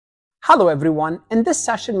Hello everyone, in this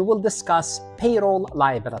session we will discuss payroll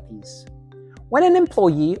liabilities. When an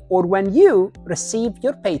employee or when you receive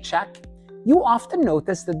your paycheck, you often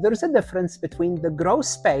notice that there's a difference between the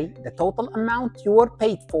gross pay, the total amount you were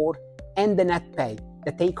paid for, and the net pay,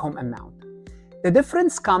 the take-home amount. The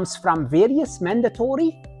difference comes from various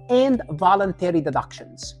mandatory and voluntary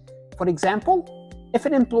deductions. For example, if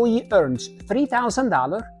an employee earns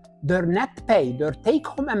 $3,000, their net pay, their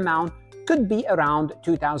take-home amount could be around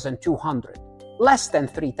 $2,200, less than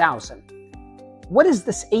 $3,000. What is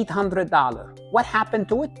this $800? What happened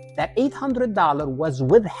to it? That $800 was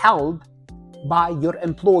withheld by your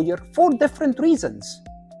employer for different reasons.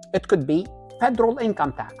 It could be federal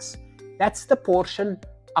income tax. That's the portion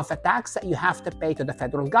of a tax that you have to pay to the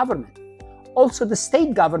federal government. Also, the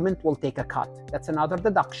state government will take a cut. That's another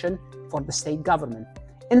deduction for the state government.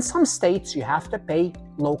 In some states, you have to pay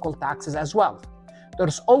local taxes as well.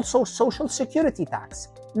 There's also Social Security tax,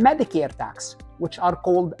 Medicare tax, which are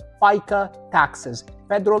called FICA taxes,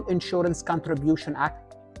 Federal Insurance Contribution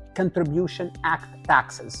Act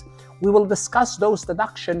taxes. We will discuss those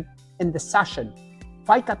deductions in the session.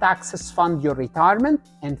 FICA taxes fund your retirement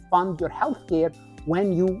and fund your health care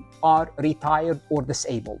when you are retired or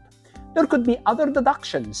disabled. There could be other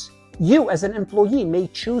deductions. You as an employee may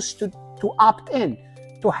choose to opt in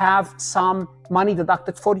to have some money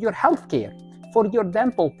deducted for your health care, for your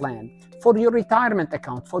dental plan, for your retirement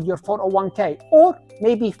account, for your 401k, or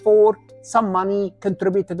maybe for some money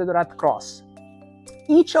contributed to the Red Cross.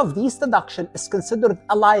 Each of these deductions is considered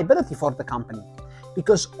a liability for the company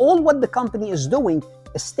because all what the company is doing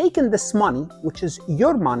is taking this money, which is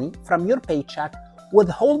your money from your paycheck,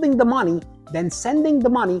 withholding the money, then sending the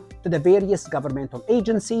money to the various governmental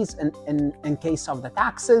agencies in case of the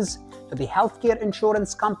taxes, to the healthcare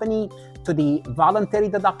insurance company, to the voluntary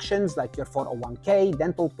deductions like your 401k,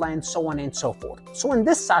 dental plan, so on and so forth. So in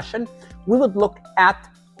this session, we would look at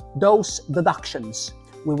those deductions.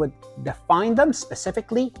 We would define them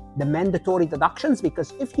specifically, the mandatory deductions,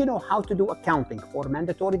 because if you know how to do accounting for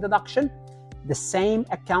mandatory deduction, the same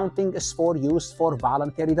accounting is used for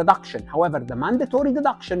voluntary deduction. However, the mandatory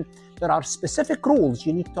deduction, there are specific rules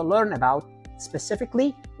you need to learn about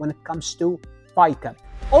specifically when it comes to FICA.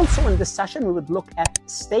 Also in this session, we would look at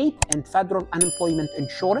state and federal unemployment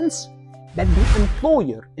insurance that the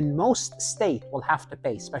employer in most states will have to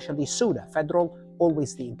pay, especially SUTA, federal,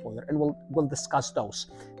 always the employer, and we'll discuss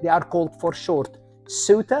those. They are called for short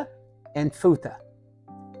SUTA and FUTA.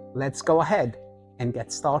 Let's go ahead and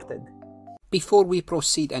get started. Before we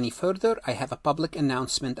proceed any further, I have a public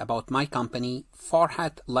announcement about my company,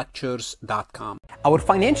 farhatlectures.com. Our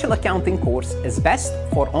financial accounting course is best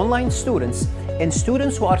for online students and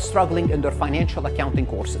students who are struggling in their financial accounting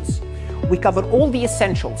courses. We cover all the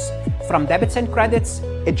essentials from debits and credits,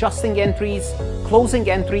 adjusting entries, closing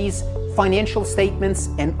entries, financial statements,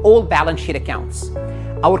 and all balance sheet accounts.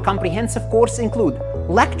 Our comprehensive course includes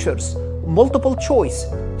lectures, multiple choice,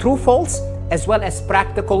 true, false, as well as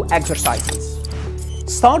practical exercises.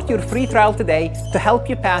 Start your free trial today to help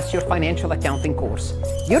you pass your financial accounting course.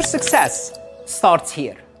 Your success starts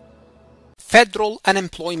here. Federal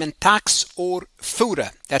unemployment tax, or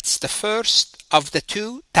FUTA. That's the first of the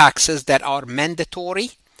two taxes that are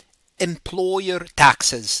mandatory employer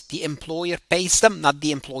taxes. The employer pays them, not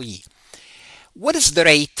the employee. What is the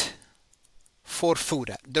rate for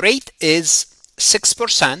FUTA? The rate is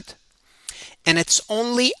 6%. And it's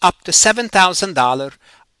only up to $7,000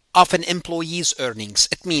 of an employee's earnings.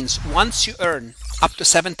 It means once you earn up to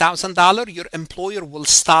 $7,000, your employer will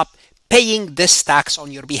stop paying this tax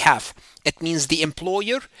on your behalf. It means the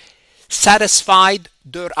employer satisfied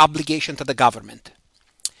their obligation to the government.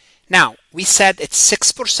 Now, we said it's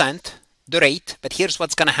 6%, the rate, but here's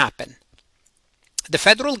what's going to happen. The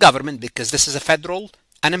federal government, because this is a federal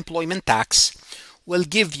unemployment tax, will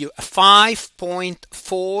give you a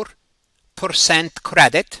 5.4%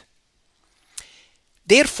 credit.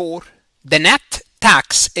 Therefore, the net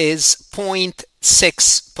tax is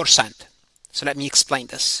 0.6%. So let me explain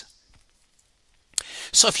this.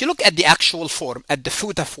 So if you look at the actual form, at the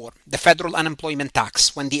FUTA form, the federal unemployment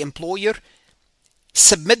tax, when the employer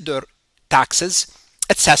submit their taxes,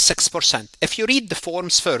 it says 6%. If you read the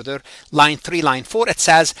forms further, line 3, line 4, it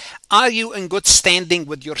says, are you in good standing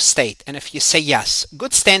with your state? And if you say yes,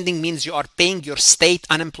 good standing means you are paying your state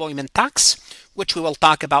unemployment tax, which we will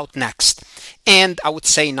talk about next. And I would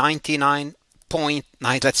say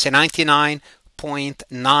 99.9, let's say 99.9%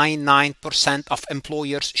 99.99% of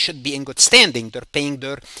employers should be in good standing. They're paying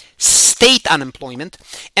their state unemployment.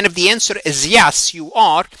 And if the answer is yes, you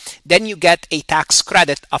are, then you get a tax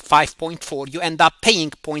credit of 5.4. You end up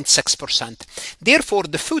paying 0.6%. Therefore,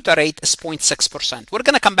 the FUTA rate is 0.6%. We're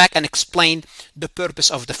going to come back and explain the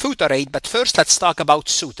purpose of the FUTA rate, but first let's talk about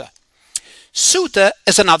SUTA. SUTA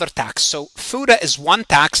is another tax. So FUTA is one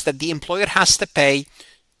tax that the employer has to pay.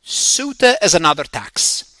 SUTA is another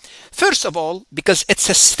tax. First of all, because it's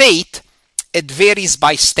a state, it varies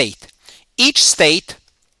by state. Each state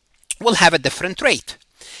will have a different rate.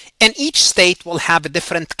 And each state will have a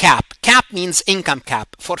different cap. Cap means income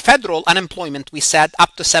cap. For federal unemployment, we said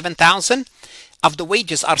up to 7,000 of the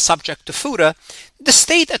wages are subject to FUTA. The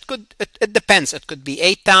state, it depends. It could be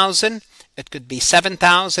 8,000. It could be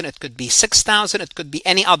 7,000, it could be 6,000, it could be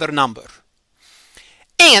any other number.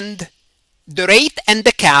 And the rate and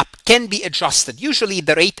the cap can be adjusted. Usually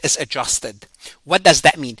the rate is adjusted. What does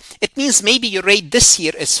that mean? It means maybe your rate this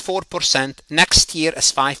year is 4%, next year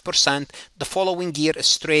is 5%, the following year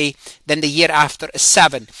is 3%, then the year after is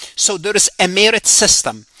 7%. So there is a merit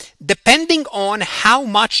system. Depending on how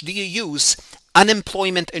much do you use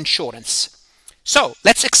unemployment insurance. So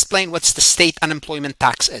let's explain what the state unemployment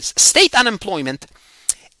tax is. State unemployment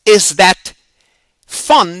is that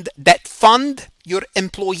fund your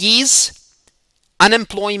employees'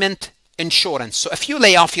 unemployment insurance. So if you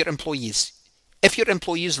lay off your employees, if your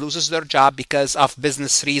employees loses their job because of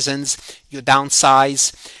business reasons, you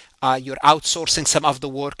downsize, you're outsourcing some of the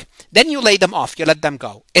work, then you lay them off, you let them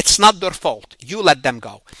go. It's not their fault, you let them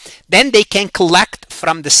go. Then they can collect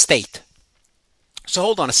from the state. So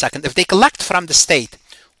hold on a second. If they collect from the state,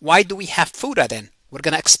 why do we have FUTA then? We're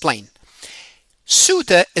going to explain.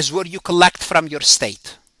 SUTA is where you collect from your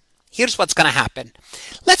state. Here's what's going to happen.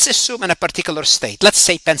 Let's assume in a particular state, let's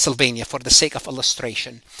say Pennsylvania for the sake of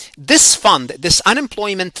illustration. This fund, this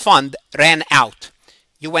unemployment fund ran out.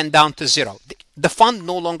 You went down to zero. The fund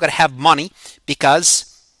no longer have money because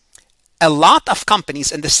a lot of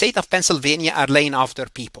companies in the state of Pennsylvania are laying off their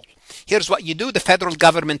people. Here's what you do. The federal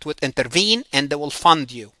government would intervene and they will fund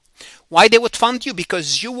you. Why they would fund you?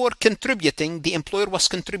 Because you were contributing, the employer was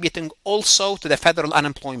contributing also to the federal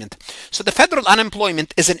unemployment. So the federal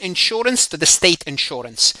unemployment is an insurance to the state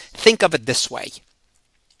insurance. Think of it this way.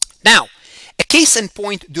 Now, a case in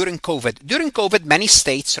point during COVID. During COVID, many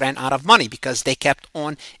states ran out of money because they kept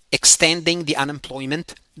on extending the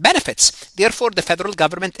unemployment benefits. Therefore, the federal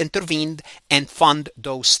government intervened and funded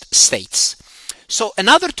those states. So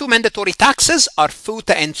another two mandatory taxes are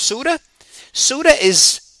FUTA and SUTA. SUTA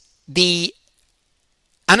is the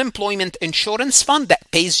unemployment insurance fund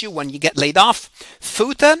that pays you when you get laid off.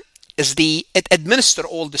 FUTA is it administers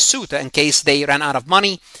all the SUTA in case they ran out of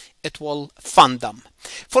money. It will fund them.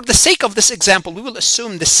 For the sake of this example, we will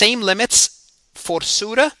assume the same limits for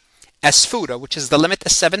SUTA as FUTA, which is the limit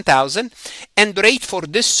is 7,000, and the rate for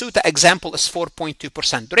this SUTA example is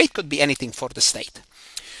 4.2%. The rate could be anything for the state.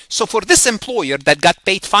 So for this employer that got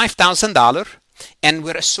paid $5,000, and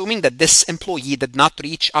we're assuming that this employee did not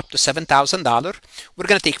reach up to $7,000, we're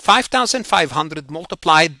going to take 5,500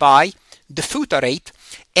 multiplied by the FUTA rate,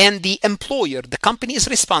 and the employer, the company, is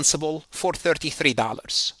responsible for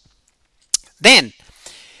 $33. Then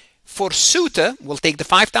for SUTA, we'll take the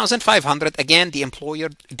 5,500. Again, the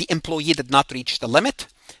employee did not reach the limit,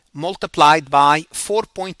 multiplied by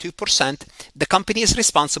 4.2%. The company is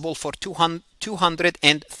responsible for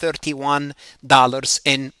 $231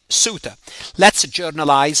 in SUTA. Let's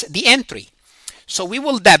journalize the entry. So we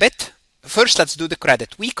will debit. First, let's do the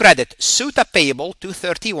credit. We credit SUTA payable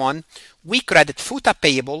 $231. We credit FUTA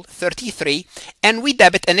payable $33, and we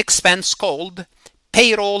debit an expense called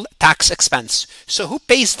payroll tax expense. So who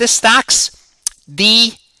pays this tax?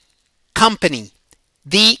 The company.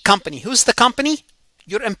 The company. Who's the company?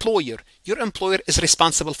 Your employer. Your employer is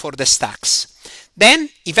responsible for this tax. Then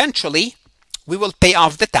eventually we will pay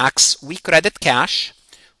off the tax. We credit cash.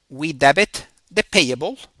 We debit the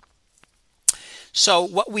payable. So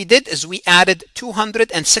what we did is we added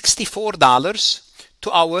 $264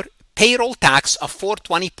 to our payroll tax of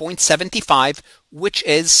 $420.75, which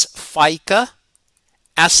is FICA,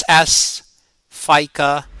 SS,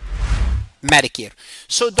 FICA, Medicare.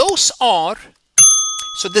 So those are,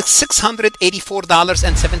 so the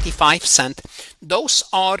 $684.75, those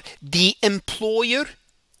are the employer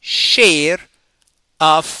share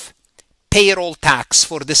of payroll tax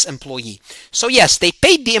for this employee. So yes, they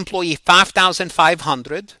paid the employee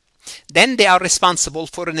 $5,500. Then they are responsible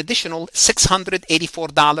for an additional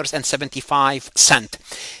 $684.75.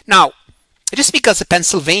 Now, just because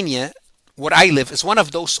Pennsylvania, where I live, is one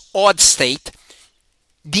of those odd states,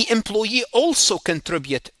 the employee also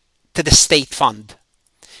contribute to the state fund.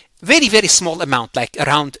 Very, very small amount, like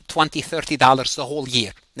around $20, $30 the whole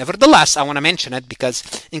year. Nevertheless, I want to mention it because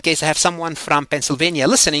in case I have someone from Pennsylvania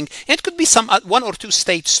listening, it could be some one or two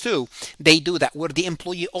states too, they do that, where the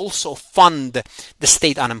employee also fund the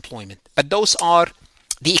state unemployment. But those are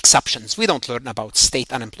the exceptions. We don't learn about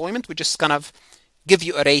state unemployment. We just kind of give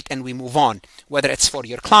you a rate and we move on, whether it's for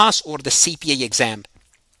your class or the CPA exam.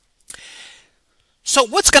 So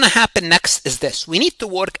what's going to happen next is this. We need to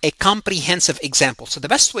work a comprehensive example. So the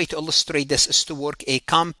best way to illustrate this is to work a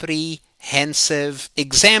comprehensive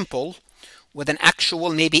example with an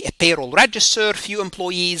actual, maybe a payroll register, few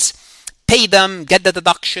employees, pay them, get the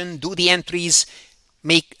deduction, do the entries,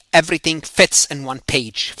 make everything fits in one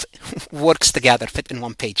page. Works together, fit in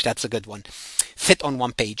one page. That's a good one. Fit on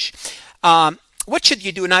one page. What should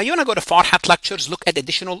you do now? You want to go to Farhat Lectures, look at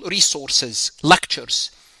additional resources,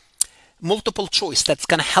 lectures, multiple choice that's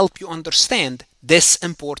going to help you understand this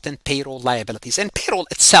important payroll liabilities. And payroll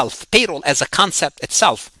itself, payroll as a concept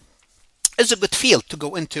itself, is a good field to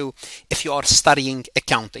go into if you are studying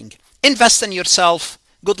accounting. Invest in yourself,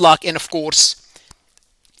 good luck, and of course,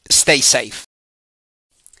 stay safe.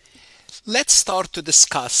 Let's start to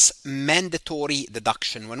discuss mandatory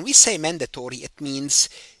deduction. When we say mandatory, it means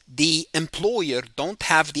the employer don't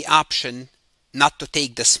have the option not to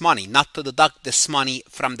take this money, not to deduct this money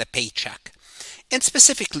from the paycheck. And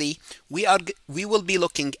specifically, we will be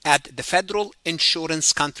looking at the Federal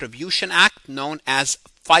Insurance Contribution Act, known as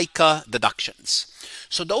FICA deductions.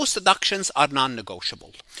 So those deductions are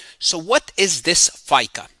non-negotiable. So what is this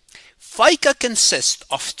FICA? FICA consists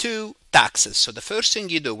of two taxes. So the first thing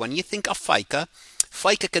you do when you think of FICA,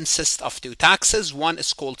 FICA consists of two taxes. One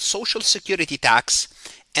is called Social Security tax,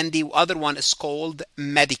 and the other one is called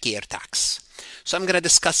Medicare tax. So I'm going to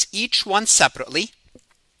discuss each one separately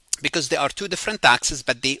because there are two different taxes,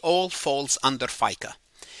 but they all falls under FICA.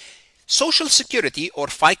 Social Security, or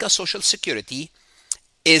FICA Social Security,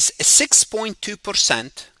 is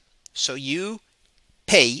 6.2%. So you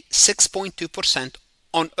pay 6.2%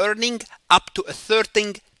 on earning up to a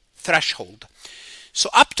certain threshold. So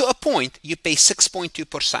up to a point, you pay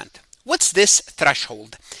 6.2%. What's this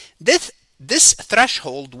threshold? This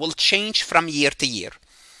threshold will change from year to year.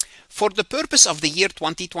 For the purpose of the year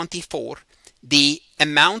 2024, the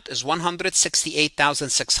amount is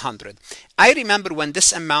 $168,600. I remember when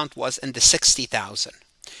this amount was in the $60,000.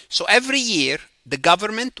 So every year, the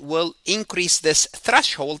government will increase this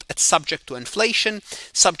threshold. It's subject to inflation,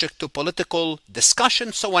 subject to political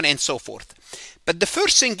discussion, so on and so forth. But the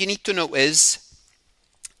first thing you need to know is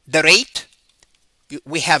the rate.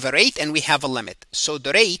 We have a rate and we have a limit. So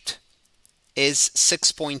the rate is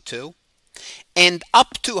 6.2. And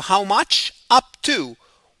up to how much? Up to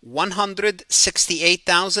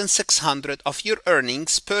 $168,600 of your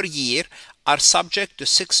earnings per year are subject to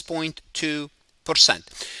 6.2%.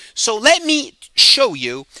 So let me show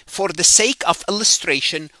you, for the sake of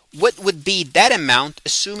illustration, what would be that amount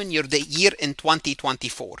assuming you're the year in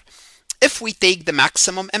 2024. If we take the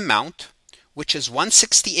maximum amount, which is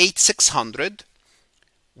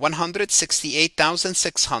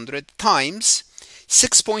 $168,600 times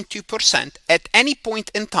 6.2%, at any point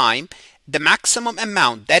in time, the maximum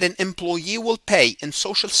amount that an employee will pay in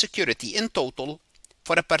Social Security in total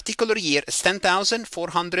for a particular year is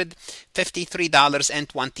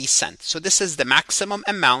 $10,453.20. So this is the maximum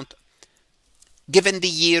amount given the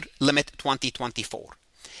year limit 2024.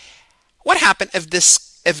 What happens if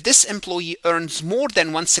this employee earns more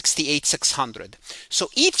than $168,600? So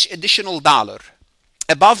each additional dollar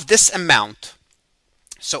above this amount,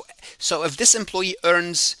 so if this employee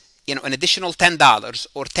earns an additional $10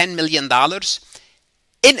 or $10 million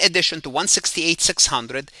in addition to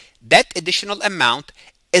 $168,600, that additional amount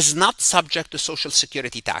is not subject to Social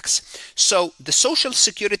Security tax. So the Social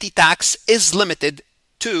Security tax is limited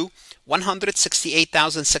to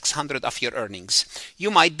 $168,600 of your earnings.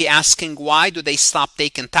 You might be asking, why do they stop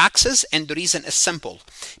taking taxes? And the reason is simple.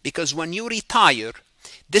 Because when you retire,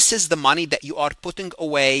 this is the money that you are putting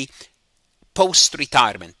away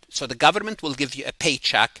post-retirement. So the government will give you a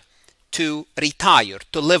paycheck to retire,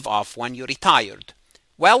 to live off when you're retired.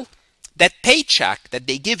 Well, that paycheck that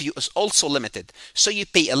they give you is also limited. So you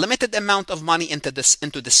pay a limited amount of money into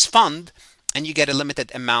this fund, and you get a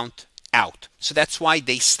limited amount out. So that's why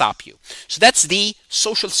they stop you. So that's the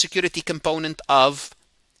Social Security component of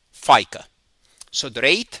FICA. So the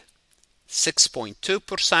rate,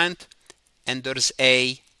 6.2%, and there's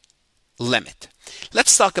a limit.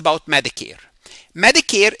 Let's talk about Medicare.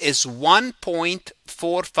 Medicare is 1.45%.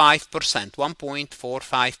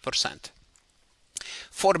 1.45%.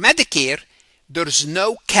 For Medicare, there's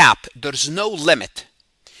no cap, there's no limit.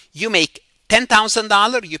 You make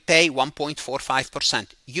 $10,000, you pay 1.45%.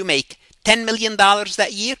 You make $10 million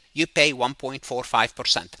that year, you pay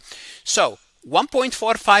 1.45%. So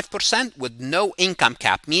 1.45% with no income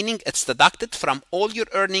cap, meaning it's deducted from all your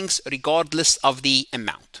earnings regardless of the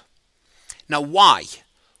amount. Now why?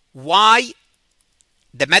 Why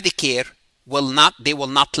the Medicare will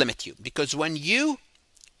not limit you? Because when you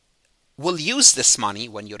will use this money,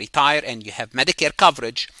 when you retire and you have Medicare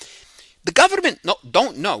coverage, the government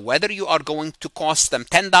don't know whether you are going to cost them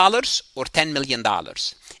 $10 or $10 million.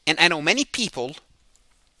 And I know many people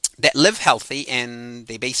that live healthy and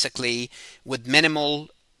they basically with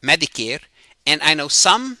minimal Medicare, and I know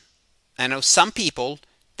some people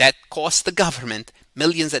that cost the government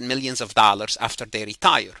millions and millions of dollars after they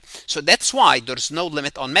retire. So that's why there's no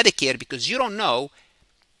limit on Medicare, because you don't know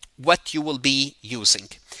what you will be using.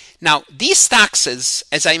 Now, these taxes,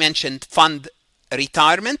 as I mentioned, fund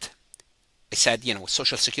retirement. I said,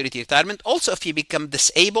 Social Security retirement. Also, if you become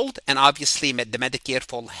disabled, and obviously the Medicare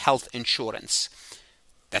for health insurance.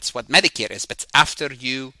 That's what Medicare is, but after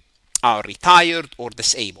you are retired or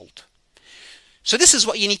disabled. So this is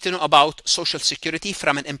what you need to know about Social Security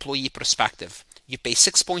from an employee perspective. You pay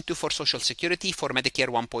 6.2 for Social Security, for Medicare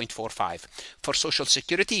 1.45. For Social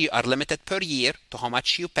Security, you are limited per year to how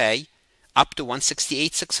much you pay, up to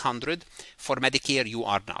 $168,600. For Medicare, you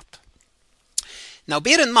are not. Now,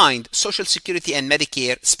 bear in mind, Social Security and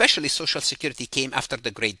Medicare, especially Social Security, came after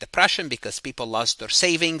the Great Depression because people lost their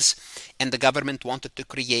savings and the government wanted to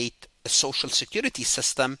create a Social Security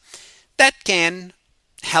system that can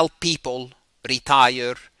help people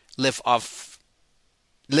retire, live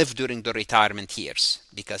during their retirement years.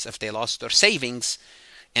 Because if they lost their savings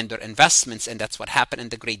and their investments, and that's what happened in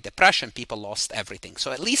the Great Depression, people lost everything.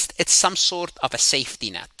 So at least it's some sort of a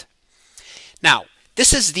safety net. Now,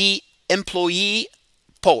 this is the employee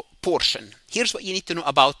portion. Here's what you need to know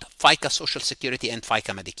about FICA Social Security and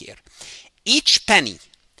FICA Medicare. Each penny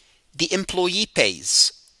the employee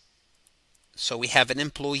pays, so we have an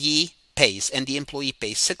employee pays, and the employee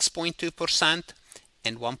pays 6.2%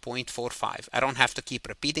 and 1.45. I don't have to keep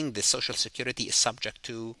repeating the Social Security is subject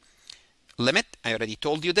to limit. I already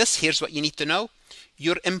told you this. Here's what you need to know.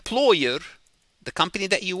 Your employer, the company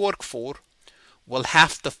that you work for, will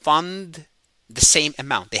have to fund the same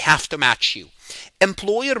amount. They have to match you.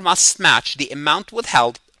 Employer must match the amount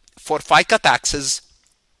withheld for FICA taxes,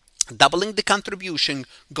 doubling the contribution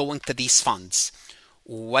going to these funds.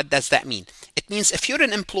 What does that mean? It means if you're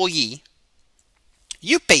an employee,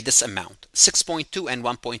 you pay this amount, 6.2 and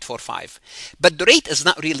 1.45. But the rate is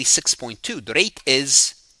not really 6.2. The rate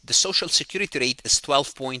is, the Social Security rate is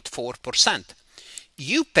 12.4%.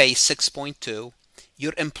 You pay 6.2.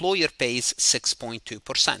 Your employer pays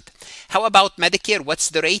 6.2%. How about Medicare? What's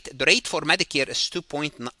the rate? The rate for Medicare is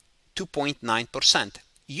 2.9%.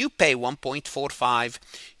 You pay 1.45.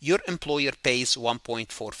 Your employer pays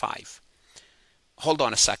 1.45. Hold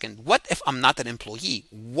on a second. What if I'm not an employee?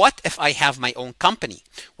 What if I have my own company?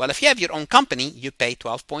 Well, if you have your own company, you pay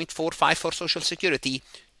 12.45 for Social Security,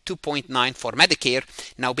 2.9 for Medicare.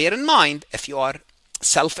 Now, bear in mind, if you are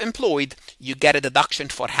self-employed, you get a deduction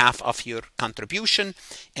for half of your contribution,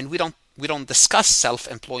 and we don't discuss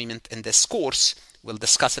self-employment in this course. We'll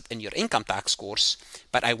discuss it in your income tax course,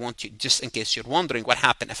 but I want you, just in case you're wondering what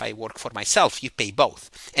happened if I work for myself, you pay both,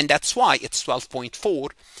 and that's why it's 12.4.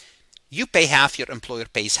 You pay half, your employer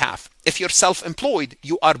pays half. If you're self-employed,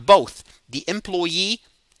 you are both the employee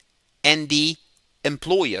and the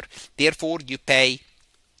employer. Therefore, you pay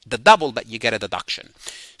the double, but you get a deduction.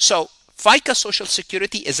 So FICA Social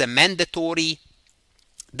Security is a mandatory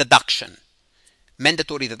deduction.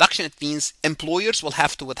 Mandatory deduction, it means employers will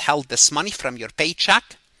have to withhold this money from your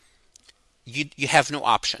paycheck. You have no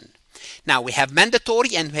option. Now, we have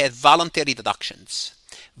mandatory and we have voluntary deductions.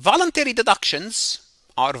 Voluntary deductions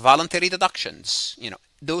are voluntary deductions.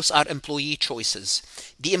 Those are employee choices.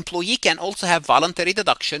 The employee can also have voluntary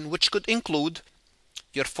deduction, which could include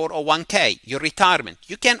your 401k, your retirement.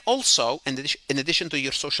 You can also, in addition to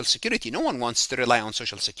your Social Security, no one wants to rely on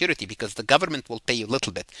Social Security because the government will pay you a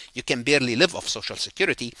little bit. You can barely live off Social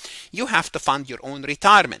Security. You have to fund your own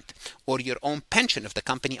retirement or your own pension if the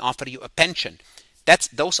company offers you a pension.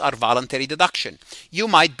 Those are voluntary deduction. You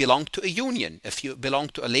might belong to a union. If you belong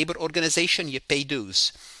to a labor organization, you pay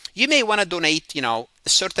dues. You may want to donate, a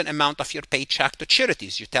certain amount of your paycheck to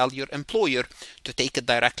charities. You tell your employer to take it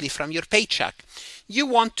directly from your paycheck. You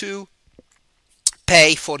want to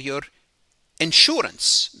pay for your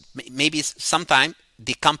insurance. Maybe sometime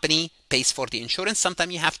the company pays for the insurance.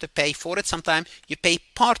 Sometimes you have to pay for it. Sometimes you pay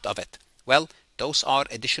part of it. Well, those are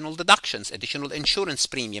additional deductions, additional insurance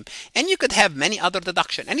premium. And you could have many other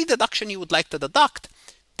deductions. Any deduction you would like to deduct,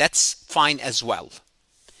 that's fine as well.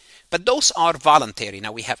 But those are voluntary.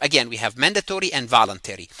 Now we have mandatory and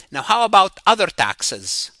voluntary. Now how about other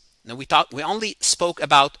taxes? Now we only spoke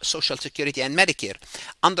about Social Security and Medicare.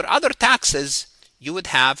 Under other taxes, you would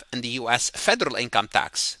have in the US federal income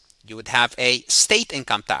tax. You would have a state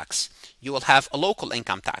income tax. You will have a local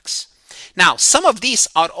income tax. Now, some of these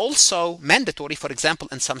are also mandatory. For example,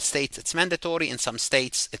 in some states it's mandatory, in some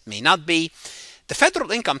states it may not be. The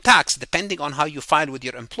federal income tax, depending on how you file with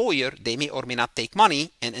your employer, they may or may not take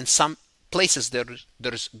money, and in some places there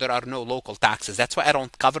are no local taxes. That's why I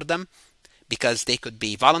don't cover them, because they could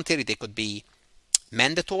be voluntary, they could be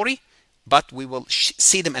mandatory, but we will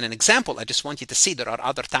see them in an example. I just want you to see there are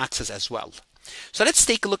other taxes as well. So let's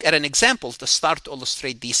take a look at an example to start to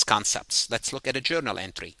illustrate these concepts. Let's look at a journal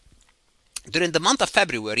entry. During the month of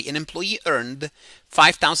February, an employee earned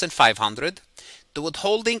 $5,500. The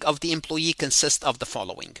withholding of the employee consists of the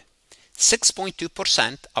following: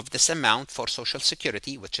 6.2% of this amount for Social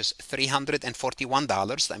Security, which is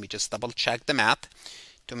 $341. Let me just double check the math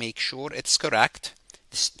to make sure it's correct.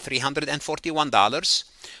 This $341.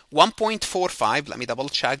 1.45, let me double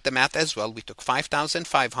check the math as well. We took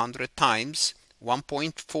 5,500 times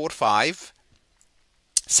 1.45,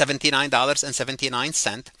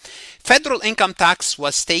 $79.79. Federal income tax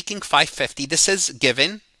was taking $550. This is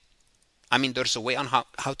given. I mean, there's a way on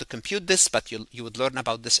how to compute this, but you would learn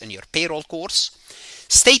about this in your payroll course.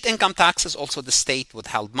 State income taxes, also the state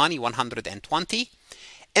withheld money, $120.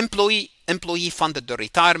 Employee funded the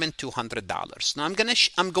retirement, $200. Now I'm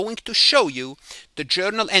going to show you the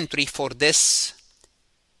journal entry for this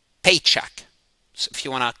paycheck. So if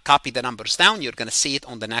you want to copy the numbers down, you're going to see it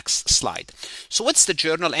on the next slide. So what's the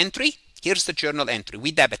journal entry? Here's the journal entry.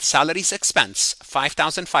 We debit salaries expense,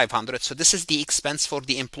 $5,500. So this is the expense for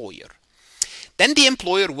the employer. Then the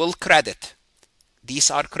employer will credit. These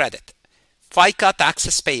are credit. FICA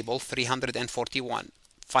taxes payable, $341.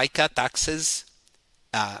 FICA taxes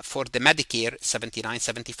for the Medicare,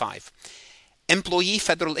 $79.75. Employee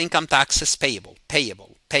federal income taxes payable,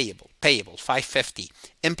 $550.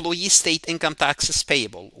 Employee state income taxes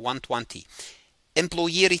payable, $120.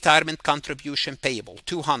 Employee retirement contribution payable,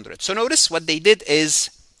 $200. So notice what they did is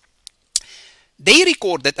they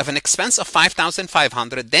recorded of an expense of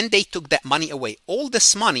 $5,500, then they took that money away. All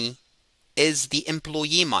this money is the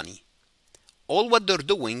employee money. All what they're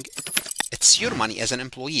doing, it's your money as an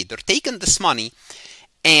employee. They're taking this money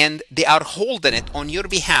and they are holding it on your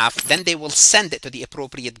behalf, then they will send it to the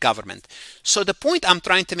appropriate government. So the point I'm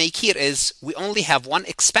trying to make here is we only have one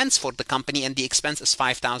expense for the company, and the expense is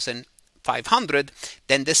 $5,500.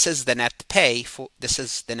 Then this is the net pay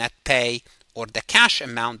or the cash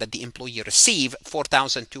amount that the employee received,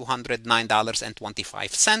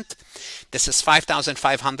 $4,209.25. This is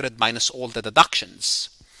 $5,500 minus all the deductions.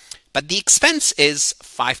 But the expense is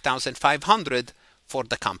 $5,500 for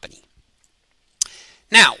the company.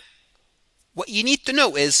 Now, what you need to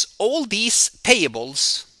know is all these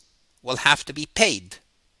payables will have to be paid.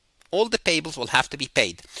 All the payables will have to be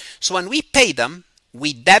paid. So when we pay them,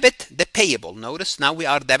 we debit the payable. Notice now we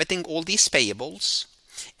are debiting all these payables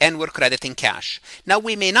and we're crediting cash. Now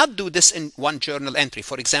we may not do this in one journal entry.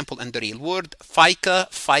 For example, in the real world,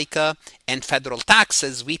 FICA, and federal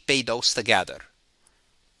taxes, we pay those together.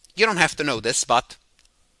 You don't have to know this, but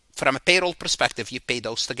from a payroll perspective, you pay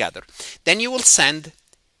those together. Then you will send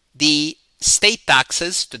the state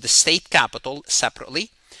taxes to the state capital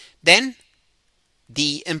separately. Then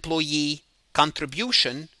the employee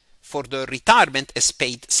contribution for the retirement is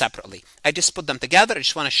paid separately. I just put them together. I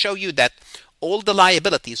just want to show you that all the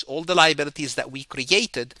liabilities that we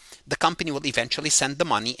created, the company will eventually send the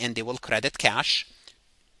money and they will credit cash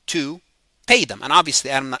to pay them. And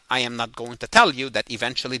obviously I am not going to tell you that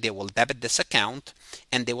eventually they will debit this account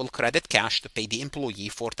and they will credit cash to pay the employee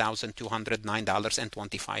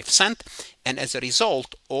 $4,209.25. And as a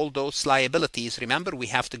result, all those liabilities, remember we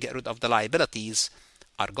have to get rid of the liabilities,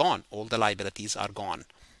 are gone. All the liabilities are gone.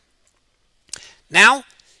 Now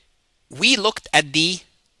we looked at the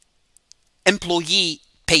employee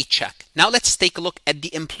paycheck. Now let's take a look at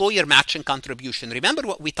the employer matching contribution. Remember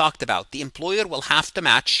what we talked about. The employer will have to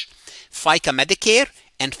match FICA Medicare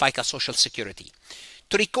and FICA Social Security.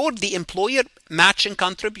 To record the employer matching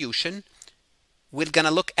contribution, we're going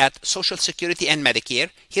to look at Social Security and Medicare.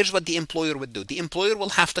 Here's what the employer would do. The employer will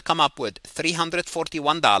have to come up with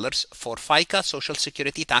 $341 for FICA Social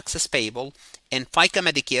Security taxes payable and FICA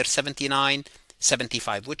Medicare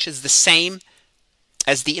 $79.75, which is the same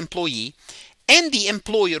as the employee, and the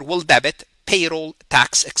employer will debit payroll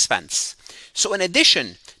tax expense. So in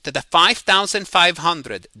addition to the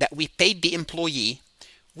 $5,500 that we paid the employee,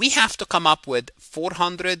 we have to come up with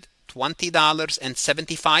 $425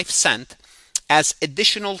 $420.75 as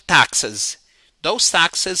additional taxes. Those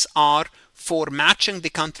taxes are for matching the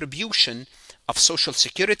contribution of Social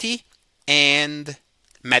Security and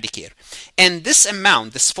Medicare. And this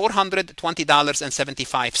amount, this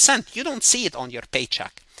 $420.75, you don't see it on your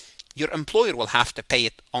paycheck. Your employer will have to pay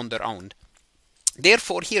it on their own.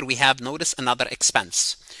 Therefore, here we have, notice, another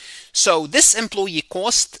expense. So this employee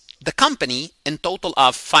cost the company in total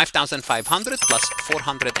of $5,500 plus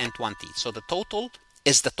 $420. So the total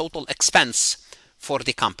is the total expense for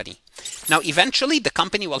the company. Now, eventually, the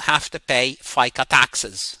company will have to pay FICA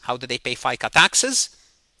taxes. How do they pay FICA taxes?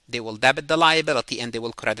 They will debit the liability and they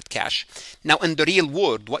will credit cash. Now, in the real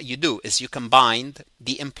world, what you do is you combine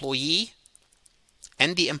the employee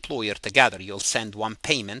and the employer together. You'll send one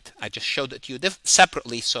payment. I just showed it to you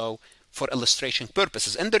separately, so for illustration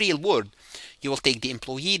purposes. In the real world, you will take the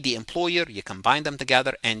employee, the employer, you combine them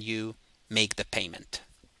together, and you make the payment.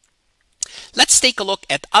 Let's take a look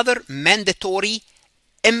at other mandatory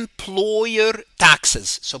employer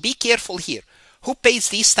taxes. So be careful here. Who pays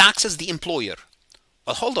these taxes? The employer.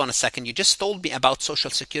 Well, hold on a second. You just told me about Social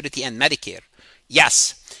Security and Medicare.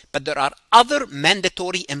 Yes, but there are other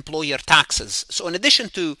mandatory employer taxes. So in addition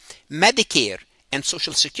to Medicare and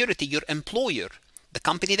Social Security, your employer, the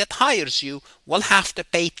company that hires you, will have to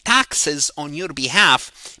pay taxes on your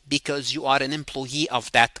behalf because you are an employee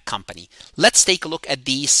of that company. Let's take a look at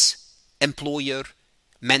these employer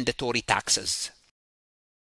mandatory taxes.